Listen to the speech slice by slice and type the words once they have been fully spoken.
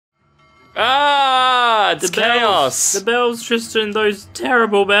Ah, it's chaos. The bells, Tristan, those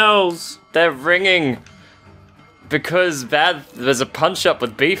terrible bells. They're ringing because there's a punch up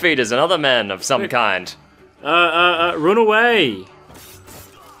with beef eaters and other men of some kind. Run away.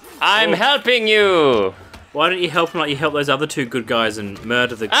 I'm helping you. Why don't you help him like you help those other two good guys and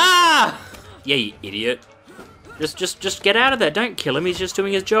murder the... Ah! Yeah, you idiot. Just get out of there. Don't kill him. He's just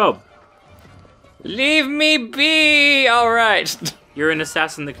doing his job. Leave me be. All right. You're an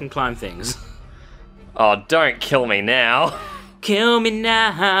assassin that can climb things. Oh, don't kill me now. Kill me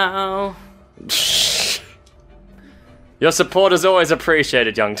now. Your support is always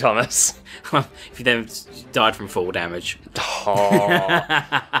appreciated, young Thomas. If you then died from fall damage. Oh.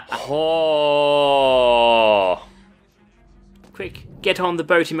 Quick, get on the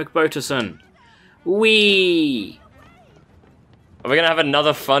boaty McBoaterson. Wee. Are we gonna have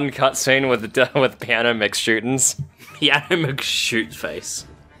another fun cutscene with Piano McShootins? Piano McShoot face.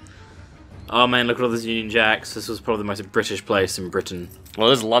 Oh man, look at all those Union Jacks. This was probably the most British place in Britain. Well,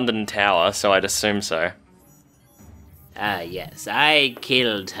 there's London Tower, so I'd assume so. Ah, yes, I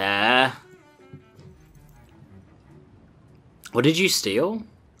killed her. What did you steal?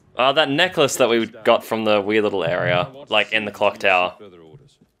 That necklace that we got from the weird little area, like in the clock tower.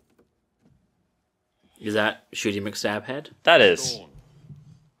 Is that Shooty McStabhead? That is.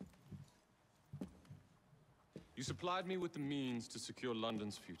 You supplied me with the means to secure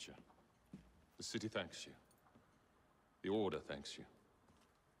London's future. The city thanks you. The Order thanks you.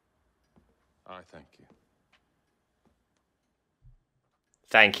 I thank you.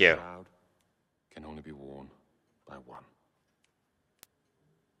 Thank you. Shroud can only be worn by one.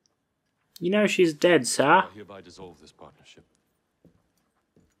 You know she's dead, sir. I hereby dissolve this partnership.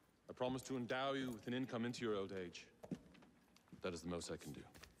 I promise to endow you with an income into your old age. That is the most I can do.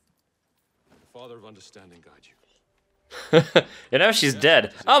 The Father of Understanding guide you. You know she's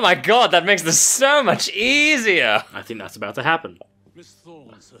dead. Oh my god, that makes this so much easier. I think that's about to happen. Miss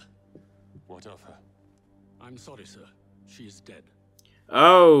Thorne, sir. What of her? I'm sorry, sir. She is dead.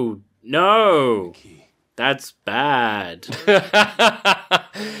 Oh, no. That's bad.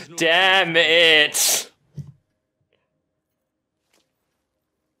 Damn it.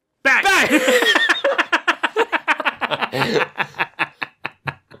 Back!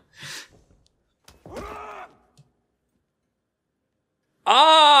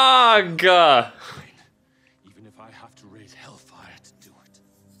 Ugh! Even if I have to raise hellfire to do it.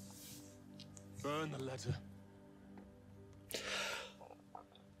 Burn the letter.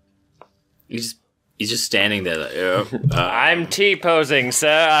 He's just standing there like, I'm T-posing,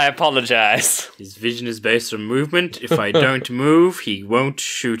 sir. I apologize. his vision is based on movement. If I don't move, he won't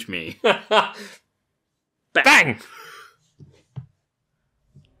shoot me. Bang!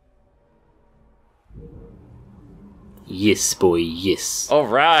 Yes, boy, yes.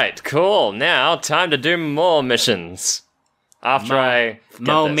 Alright, cool. Now, time to do more missions. After I get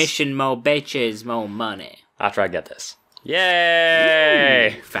More this. mission, more bitches, more money. After I get this.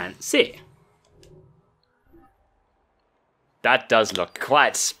 Yay! Ooh, fancy. That does look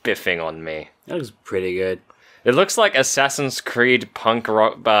quite spiffing on me. That looks pretty good. It looks like Assassin's Creed punk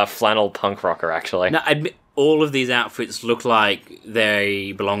rock, flannel punk rocker, actually. Now, admit, all of these outfits look like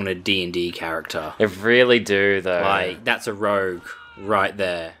they belong in a D&D character. They really do, though. Like, that's a rogue right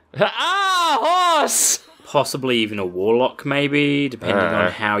there. Ah, horse! Possibly even a warlock, maybe, depending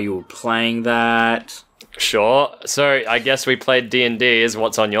on how you were playing that. Sure. So, I guess we played D&D is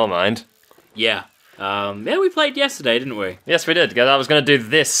what's on your mind. Yeah. Yeah, we played yesterday, didn't we? Yes, we did, because I was going to do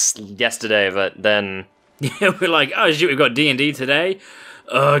this yesterday, but then... Yeah, we're like, oh shit, we've got D&D today?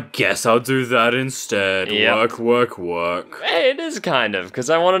 Guess I'll do that instead. Yep. Work. Hey, it is kind of, because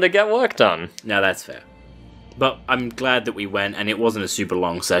I wanted to get work done. No, that's fair. But I'm glad that we went, and it wasn't a super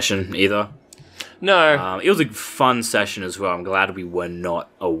long session either. No. It was a fun session as well. I'm glad we were not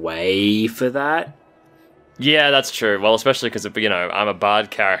away for that. Yeah, that's true. Well, especially because, you know, I'm a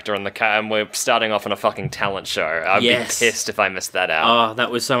bard character and and we're starting off on a fucking talent show. I'd be pissed if I missed that out. Oh, that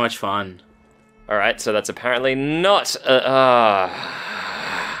was so much fun. Alright, so that's apparently not...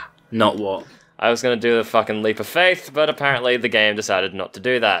 Not what? I was going to do the fucking leap of faith, but apparently the game decided not to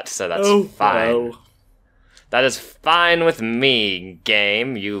do that, so that's fine. No. That is fine with me,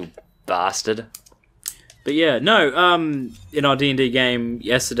 game, you bastard. But yeah, no, in our D&D game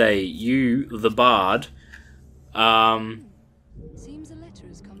yesterday, you, the bard, Seems a letter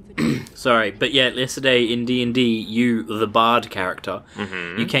has come for you. sorry, but yeah, yesterday in D&D, you, the bard character,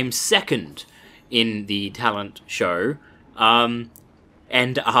 you came second in the talent show,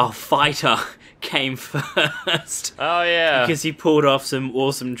 and our fighter came first. Oh, yeah. Because he pulled off some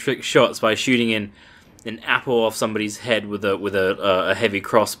awesome trick shots by shooting in an apple off somebody's head with a heavy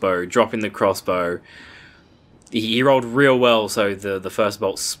crossbow, dropping the crossbow. He rolled real well, so the first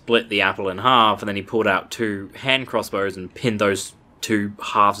bolt split the apple in half, and then he pulled out 2 hand crossbows and pinned those 2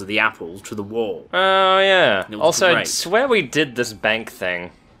 halves of the apple to the wall. Oh, yeah. Also, great. I swear we did this bank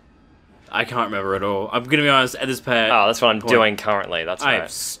thing. I can't remember at all. I'm gonna be honest, at this point... Oh, that's what I'm doing currently, that's right.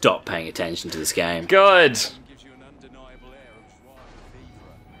 I've stopped paying attention to this game. Good!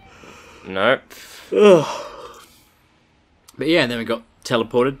 Nope. But yeah, and then we got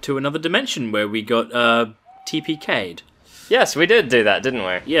teleported to another dimension where we got TPK'd. Yes, we did do that, didn't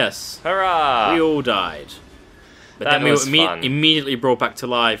we? Yes. Hurrah! We all died. But That then we was were fun. immediately brought back to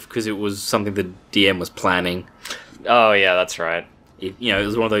life because it was something the DM was planning. Oh, yeah, that's right. It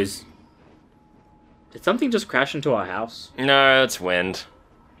was one of those... Did something just crash into our house? No, it's wind.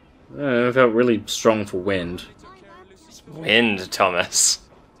 It felt really strong for wind. Wind, Thomas.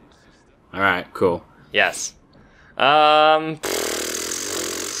 Alright, cool. Yes. That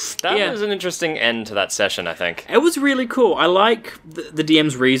Yeah. was an interesting end to that session, I think. It was really cool. I like the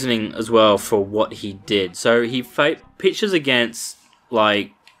DM's reasoning as well for what he did. So he pitches against,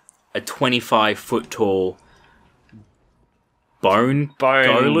 like, a 25-foot tall bone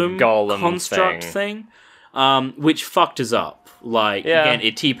golem construct thing, which fucked us up. Like, Yeah. again,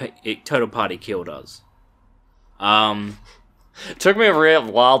 it total party killed us. Took me a real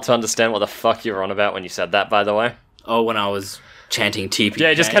while to understand what the fuck you were on about when you said that, by the way. Oh, when I was chanting TPK. Yeah,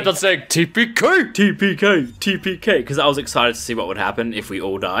 you just kept on saying TPK! TPK, because I was excited to see what would happen if we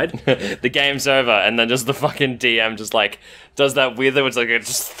all died. The game's over, and then just the fucking DM just, like, does that weird thing, which, like, it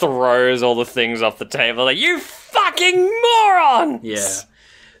just throws all the things off the table, like, you fucking morons! Yeah.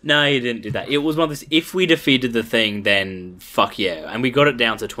 No, he didn't do that. It was one of those, if we defeated the thing, then fuck yeah. And we got it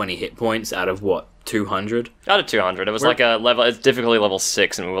down to 20 hit points out of, what, 200? Out of 200. It was like a level, it's difficulty level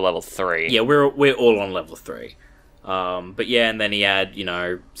 6, and we were level 3. Yeah, we're all on level 3. But yeah, and then he had,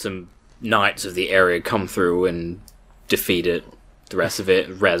 some knights of the area come through and defeat it. The rest of it,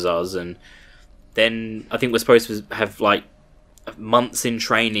 res us, and then I think we're supposed to have, like, months in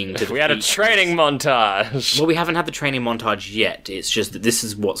training to We had a training montage! Well, we haven't had the training montage yet. It's just that this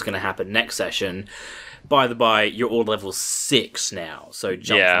is what's going to happen next session. By the by, you're all level 6 now, so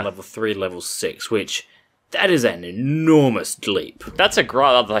jump from level 3 to level 6, which... That is an enormous leap. That's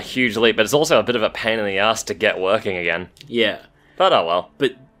a huge leap, but it's also a bit of a pain in the ass to get working again. Yeah. But oh well.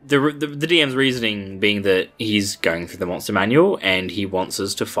 But the DM's reasoning being that he's going through the monster manual and he wants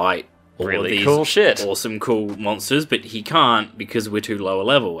us to fight all Really of these cool shit. awesome, cool monsters, but he can't because we're too low a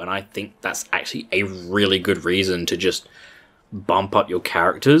level. And I think that's actually a really good reason to just bump up your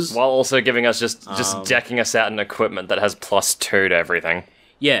characters. While also giving us just decking us out in equipment that has +2 to everything.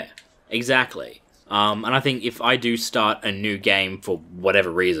 Yeah, exactly. And I think if I do start a new game for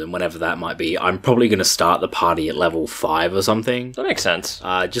whatever reason, whenever that might be, I'm probably going to start the party at level 5 or something. That makes sense.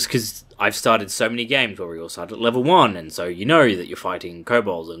 Just because I've started so many games where we all start at level 1, and so you know that you're fighting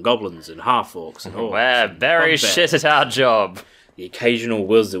kobolds and goblins and half-orcs and orcs. We're very shit at our job. The occasional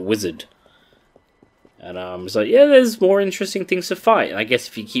wizard. And so yeah, there's more interesting things to fight. And I guess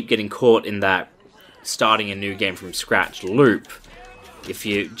if you keep getting caught in that starting a new game from scratch loop, if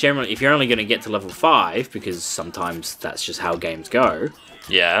you're only going to get to level 5, because sometimes that's just how games go,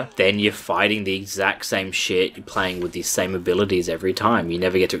 Yeah. then you're fighting the exact same shit, you're playing with the same abilities every time. You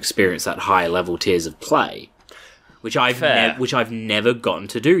never get to experience that higher level tiers of play, which I've never gotten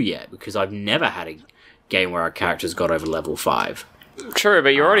to do yet, because I've never had a game where our characters got over level 5. True, but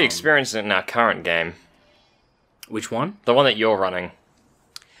you're already experiencing it in our current game. Which one? The one that you're running.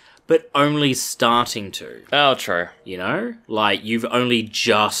 But only starting to. Oh, true. Like, you've only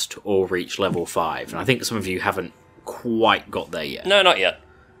just all reached level 5. And I think some of you haven't quite got there yet. No, not yet.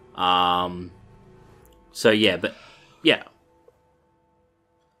 So, yeah, but... Yeah.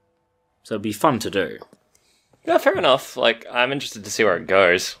 So it'd be fun to do. Yeah, fair enough. Like, I'm interested to see where it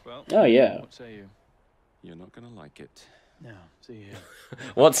goes. Well, Oh, yeah. what say you? You're not gonna like it. No, see here.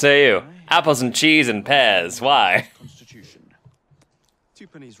 What say you? Apples and cheese and pears. Why? Constitution. 2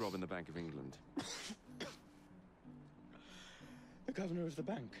 pennies rob in the Bank of England. The governor of the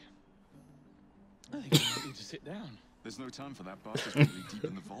bank. I think you need to sit down. There's no time for that. Bastard's probably deep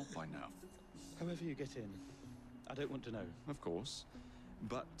in the vault by now. However you get in, I don't want to know. Of course.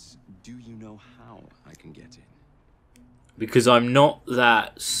 But do you know how I can get in? Because I'm not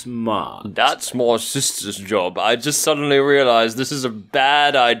that smart. That's my sister's job. I just suddenly realised this is a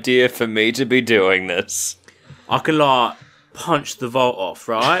bad idea for me to be doing this. I can, like, punch the vault off,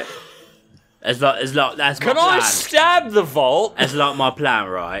 right? As like that's my Can plan. I stab the vault? As like my plan,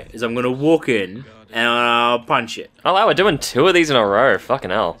 right? Is I'm gonna walk in and I'll punch it. Oh wow, we're doing 2 of these in a row.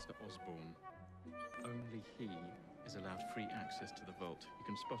 Fucking hell. Osborne,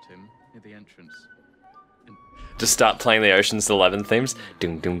 spot him near the entrance. Just start playing the Ocean's 11 themes.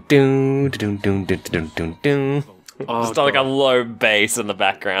 Doom doom doom doom doom doom doom doom doom. Oh, Just like a low bass in the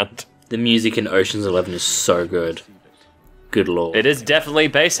background. The music in Ocean's 11 is so good. Good lord. It is definitely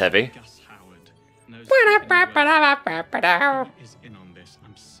bass heavy. Gus Howard knows is in on this,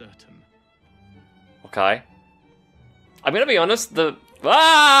 I'm certain. Okay. I'm gonna be honest,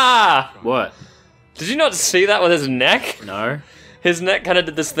 Ah! What? Did you not see that with his neck? No? His neck kind of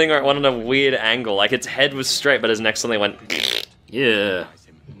did this thing where it went on a weird angle. Like, its head was straight, but his neck suddenly went... Yeah.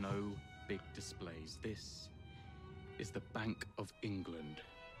 No big displays. This is the Bank of England.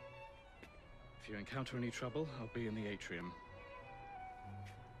 If you encounter any trouble, I'll be in the atrium.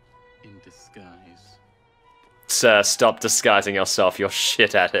 In disguise. Sir, stop disguising yourself. You're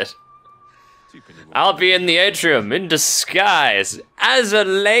shit at it. I'll be in the atrium, in disguise, as a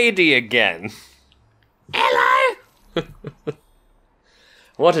lady again. Hello!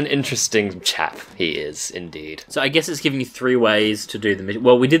 What an interesting chap he is, indeed. So I guess it's giving you 3 ways to do the mission.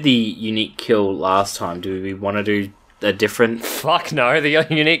 Well, we did the unique kill last time. Do we want to do a different... Fuck no, the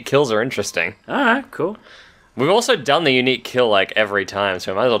unique kills are interesting. Alright, cool. We've also done the unique kill, like, every time,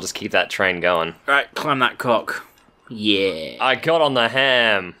 so we might as well just keep that train going. Alright, climb that cock. Yeah. I got on the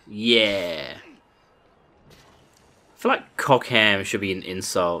ham. Yeah. I feel like cock ham should be an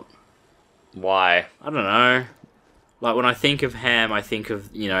insult. Why? I don't know. Like, when I think of ham, I think of,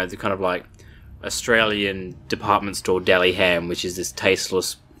 you know, the kind of, like, Australian department store deli ham, which is this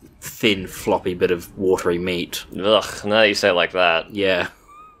tasteless, thin, floppy bit of watery meat. Ugh, now that you say it like that. Yeah.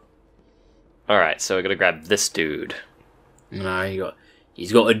 Alright, so we're gonna grab this dude. No,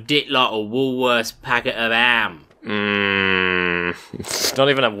 he's got a dit like a Woolworths packet of ham. It's not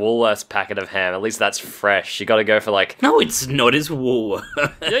even a Woolworths packet of ham. At least that's fresh. You gotta go for like... No, it's not. It's Woolworths.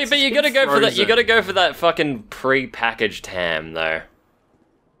 Yeah, but you gotta go for that. You gotta go for that fucking pre-packaged ham, though.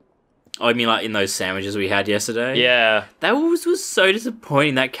 Oh, I mean, like in those sandwiches we had yesterday? Yeah. That was so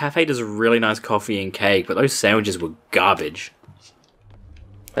disappointing. That cafe does really nice coffee and cake, but those sandwiches were garbage.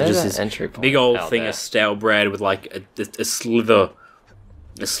 There's Just an this entry point big old out thing there. of stale bread with like a sliver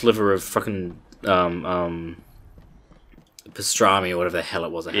of fucking pastrami or whatever the hell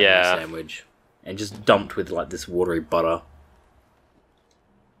it was I had in the sandwich, and just dumped with like this watery butter.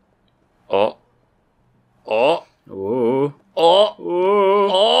 Oh. Oh, Oh. oh,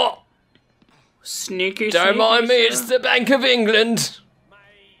 Oh. sneaky! Don't mind me, sir. it's the Bank of England.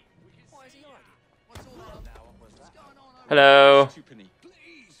 Hello.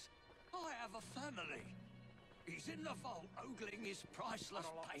 Please, I have a family. He's in the vault ogling his priceless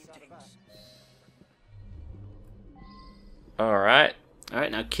paintings. Alright. All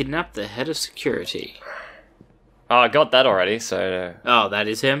right, now kidnap the head of security. Oh, I got that already, so... Oh, that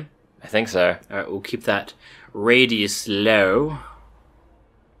is him. I think so. All right, we'll keep that radius low.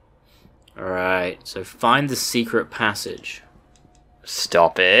 All right, so find the secret passage.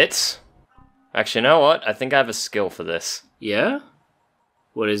 Stop it. Actually, you know what? I think I have a skill for this. Yeah?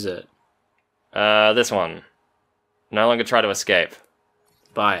 What is it? This one. No longer try to escape.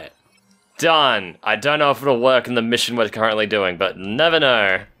 Buy it. Done! I don't know if it'll work in the mission we're currently doing, but never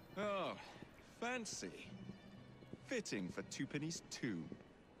know. Oh, fancy. Fitting for 2 pennies too.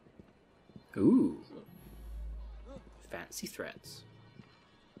 Ooh. Fancy threats.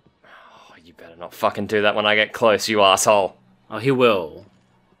 Oh, you better not fucking do that when I get close, you asshole. Oh, he will.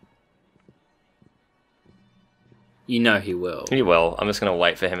 You know he will. He will. I'm just gonna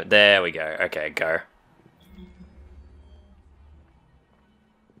wait for him. There we go. Okay, go.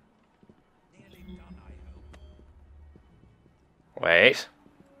 Wait.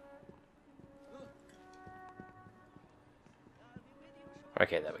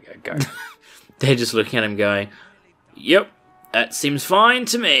 Okay, there we go. Go. They're just looking at him going, yep, that seems fine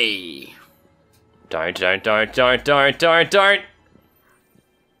to me. Don't.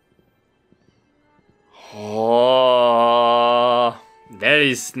 Oh.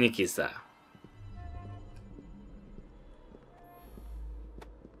 Very sneaky, sir.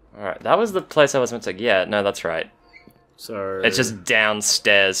 Alright, that was the place I was meant to... Yeah, no, that's right. So... It's just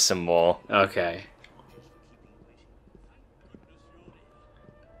downstairs some more. Okay.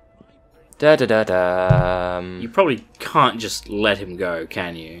 Da-da-da-da. You probably can't just let him go,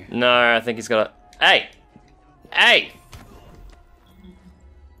 can you? No, I think he's got a... Hey! Hey!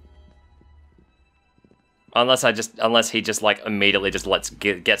 Unless he just like immediately just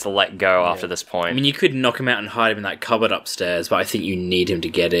gets let go after this point. I mean, you could knock him out and hide him in that cupboard upstairs, but I think you need him to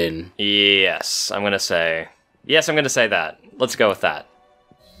get in. Yes, I'm gonna say that. Let's go with that.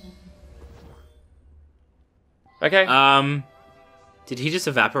 Okay. Did he just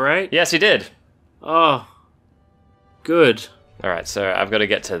evaporate? Yes, he did. Oh. Good. Alright, so I've got to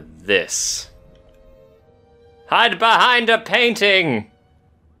get to this. Hide behind a painting!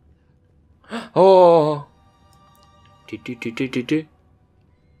 Oh! Do.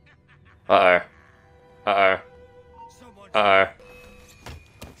 Uh-oh. Uh-oh. Uh-oh.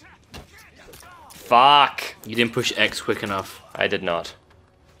 Fuck! You didn't push X quick enough. I did not.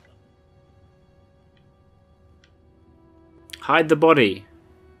 Hide the body.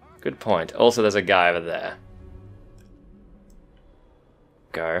 Good point. Also, there's a guy over there.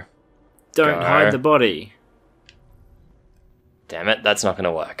 Go. Don't Go. hide the body. Damn it, that's not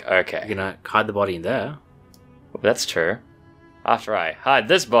gonna work. Okay. You're gonna hide the body in there. That's true. After I hide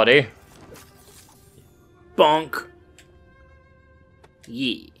this body. Bonk.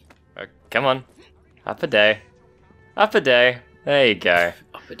 Yeah. Oh, come on. Up a day. Up a day. There you go.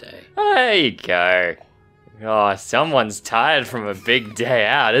 Up a day. There you go. Oh, someone's tired from a big day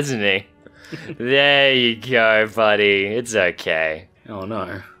out, isn't he? There you go, buddy. It's okay. Oh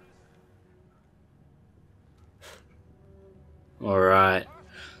no. Alright.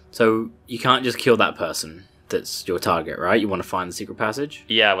 So, you can't just kill that person that's your target, right? You want to find the secret passage?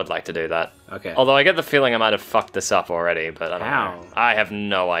 Yeah, I would like to do that. Okay. Although I get the feeling I might have fucked this up already, but I don't How? know. I have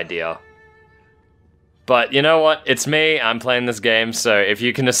no idea. But you know what? It's me. I'm playing this game, so if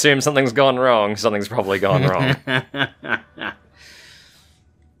you can assume something's gone wrong, something's probably gone wrong.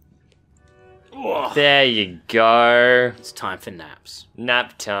 There you go. It's time for naps.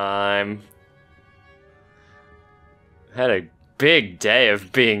 Nap time. Had a big day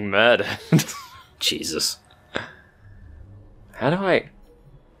of being murdered. Jesus. How do I...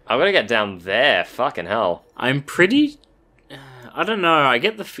 I'm gonna get down there. Fucking hell. I'm pretty... I don't know, I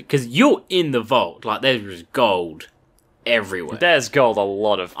get the... Because you're in the vault. Like, there's gold everywhere. There's gold a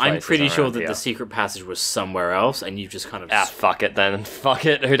lot of places I'm pretty sure around that here. the secret passage was somewhere else, and you've just kind of... Ah, fuck it then. Fuck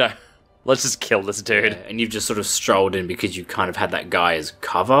it. Who don't... Let's just kill this dude. Yeah, and you've just sort of strolled in because you kind of had that guy as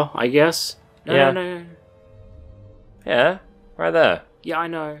cover, I guess? No, Yeah. no. Yeah, right there. Yeah, I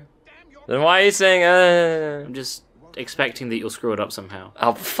know. Then why are you saying, I'm just expecting that you'll screw it up somehow.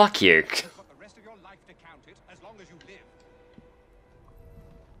 Oh, fuck you. The rest of your life to count it, as long as you live.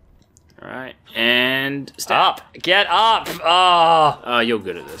 Alright, and... Up! Get up! Oh! Oh, you're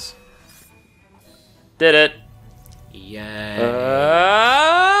good at this. Did it. Yay.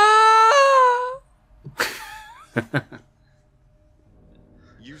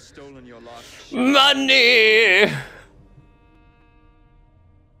 You've stolen your last Money!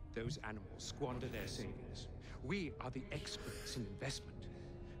 Those animals squander their savings. We are the experts in investment.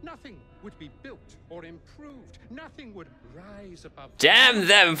 Nothing would be built or improved. Nothing would rise above... Damn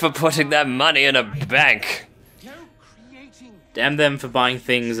them for putting their money in a bank. No creating... Damn them for buying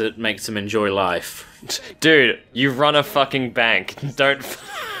things that makes them enjoy life. Dude, you run a fucking bank. Don't...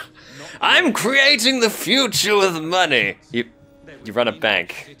 I'm creating the future with money. You run a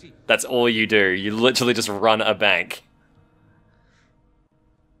bank. That's all you do. You literally just run a bank.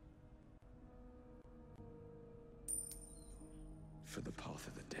 for the path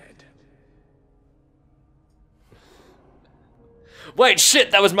of the dead. Wait,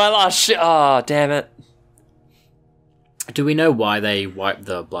 shit, that was my last shit. Oh, damn it. Do we know why they wiped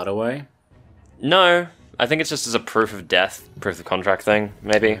the blood away? No, I think it's just as a proof of death, proof of contract thing,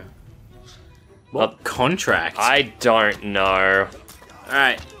 maybe. What contract? I don't know.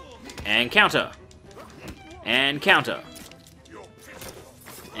 Alright. And counter. And counter.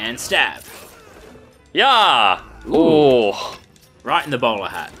 And stab. Yeah! Ooh. Right in the bowler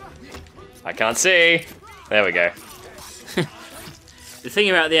hat. I can't see. There we go. The thing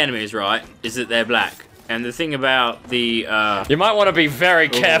about the enemies, right, is that they're black. And the thing about the, You might want to be very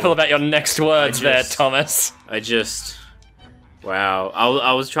careful about your next words there, just- Thomas. Wow.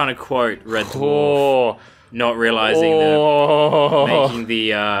 I was trying to quote Red Dwarf, Oh. not realizing that Oh. making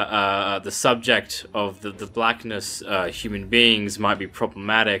the subject of the blackness human beings might be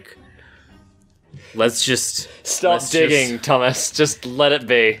problematic. Let's just... Stop digging, Thomas. Just let it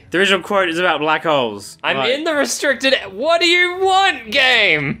be. The original quote is about black holes. I'm Right. in the restricted... What do you want,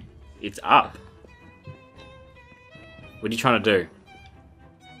 game? It's up. What are you trying to do?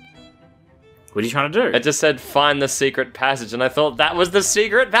 What are you trying to do? It just said, find the secret passage, and I thought that was the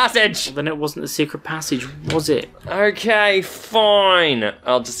secret passage! Then it wasn't the secret passage, was it? Okay, fine.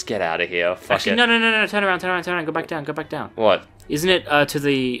 I'll just get out of here. Fuck Actually, it. no, turn around, go back down. What? Isn't it to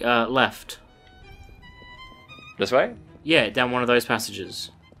the left? This way? Yeah, down one of those passages.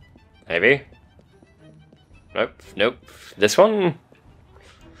 Maybe. Nope. This one?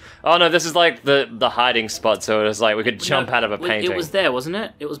 Oh no, this is like the hiding spot, so it was like we could jump out of a painting. It was there, wasn't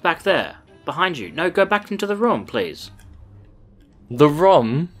it? It was back there. Behind you. No, go back into the room, please. The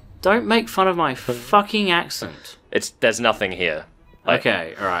ROM? Don't make fun of my fucking accent. There's nothing here. Like,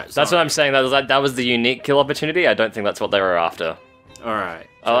 Okay, alright. that's what I'm saying. That was the unique kill opportunity. I don't think that's what they were after. Alright.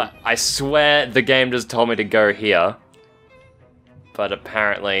 I swear the game just told me to go here, but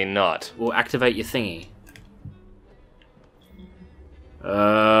apparently not. We'll activate your thingy.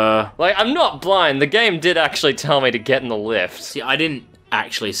 Like, I'm not blind. The game did actually tell me to get in the lift. See, I didn't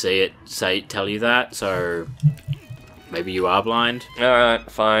actually see it tell you that, so maybe you are blind.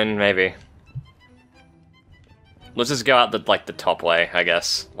 Alright, fine, maybe. Let's just go out the top way, I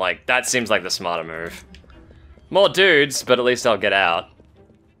guess. Like, that seems like the smarter move. More dudes, but at least I'll get out.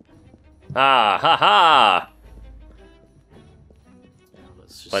 Ah, ha ha!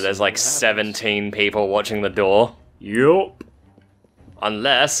 But there's like 17 people watching the door. Yup.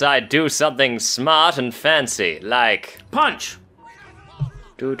 Unless I do something smart and fancy, like... Punch!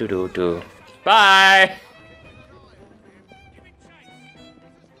 Do. Bye!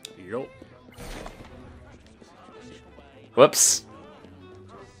 Yup. Whoops.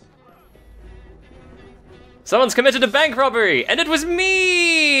 Someone's committed a bank robbery, and it was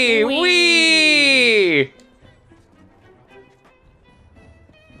me! Wee!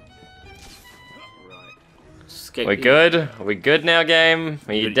 Escape We good? Are we good now, game?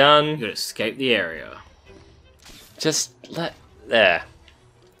 Are you You done? gotta escape the area. Just there.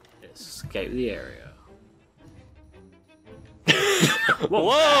 Escape the area.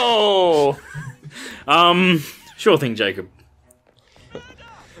 Whoa! Sure thing, Jacob.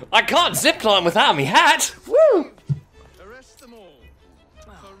 I can't zipline without me hat! Woo! Arrest them all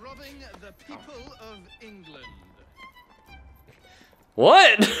for robbing the people of England.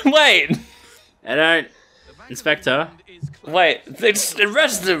 What? Wait! I don't... Inspector. Wait, it's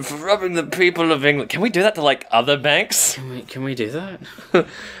arrest them for robbing the people of England. Can we do that to, like, other banks? Can we do that?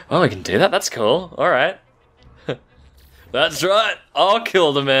 Oh, we can do that? That's cool. Alright. That's right. I'll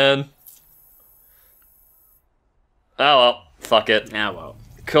kill the man. Oh, well. Fuck it. Ah, well.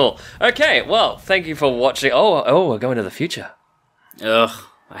 Cool. Okay, well, thank you for watching. Oh, we're going to the future. Ugh,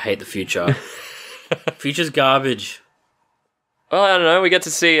 I hate the future. Future's garbage. Well, I don't know. We get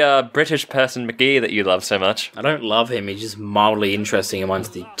to see British person McGee that you love so much. I don't love him, he's just mildly interesting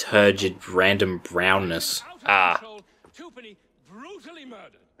amongst the turgid random brownness. Ah. Twopenny brutally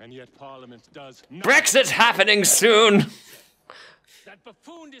murdered. And yet Parliament does Brexit's happening soon! That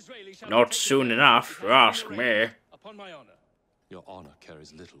buffoon Disraeli shall Not soon enough, if you ask me. Upon my honor. Your honor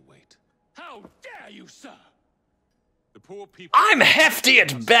carries little weight. How dare you, sir? The poor people... I'm hefty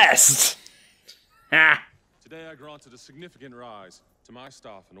at best! Ha! Today I granted a significant rise to my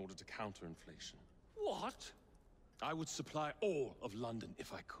staff in order to counter inflation. What? I would supply all of London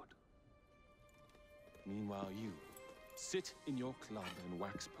if I could. Meanwhile, you sit in your club and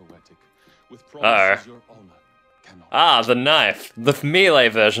wax poetic with promises your honor cannot. Ah, the knife. The melee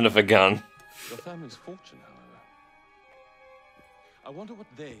version of a gun. Your family's fortune, however. I wonder what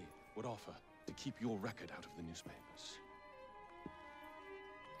they would offer to keep your record out of the newspapers.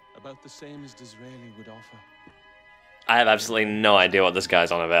 About the same as Disraeli would offer. I have absolutely no idea what this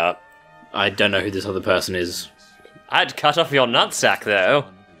guy's on about. I don't know who this other person is. I'd cut off your nutsack, though.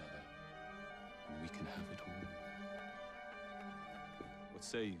 One or the other, and we can have it all. What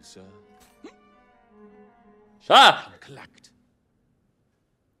say you, sir? Ah! Collect.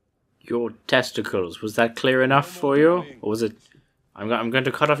 Your testicles, was that clear enough for you? Or was it... I'm going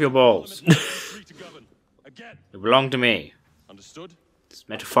to cut off your balls. Free to govern. Again. They belong to me. Understood? It's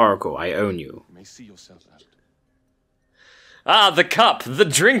metaphorical, I own you. You may see yourself out. Ah, the cup, the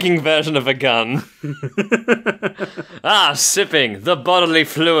drinking version of a gun. Ah, sipping, the bodily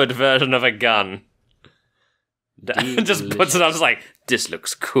fluid version of a gun. Just puts it on, just like, this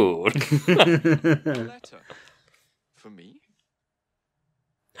looks cool. Letter. For me?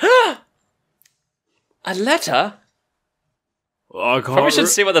 A letter? I Probably should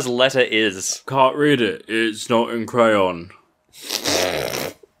see what this letter is. Can't read it. It's not in crayon.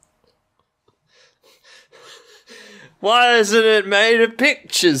 Why isn't it made of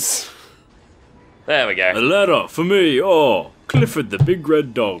pictures? There we go. A letter for me. Oh, Clifford the big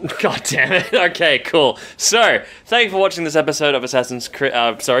red dog. God damn it. Okay, cool. So, thank you for watching this episode of Assassin's Creed.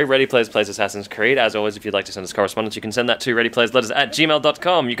 Ready Players Plays Assassin's Creed. As always, if you'd like to send us correspondence, you can send that to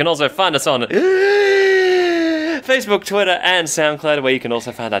readyplayersletters@gmail.com. You can also find us on Facebook, Twitter, and SoundCloud, where you can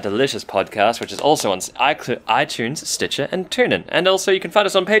also find our delicious podcast, which is also on iTunes, Stitcher, and TuneIn. And also, you can find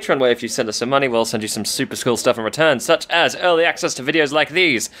us on Patreon, where if you send us some money, we'll send you some super cool stuff in return, such as early access to videos like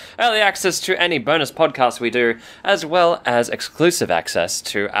these, early access to any bonus podcasts we do, as well as exclusive access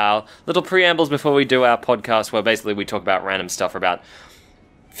to our little preambles before we do our podcast, where basically we talk about random stuff for about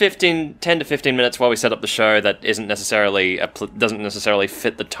 10 to 15 minutes while we set up the show that isn't necessarily doesn't necessarily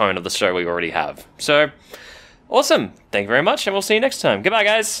fit the tone of the show we already have. So, Awesome. Thank you very much, and we'll see you next time. Goodbye,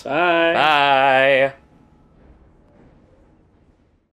 guys. Bye. Bye.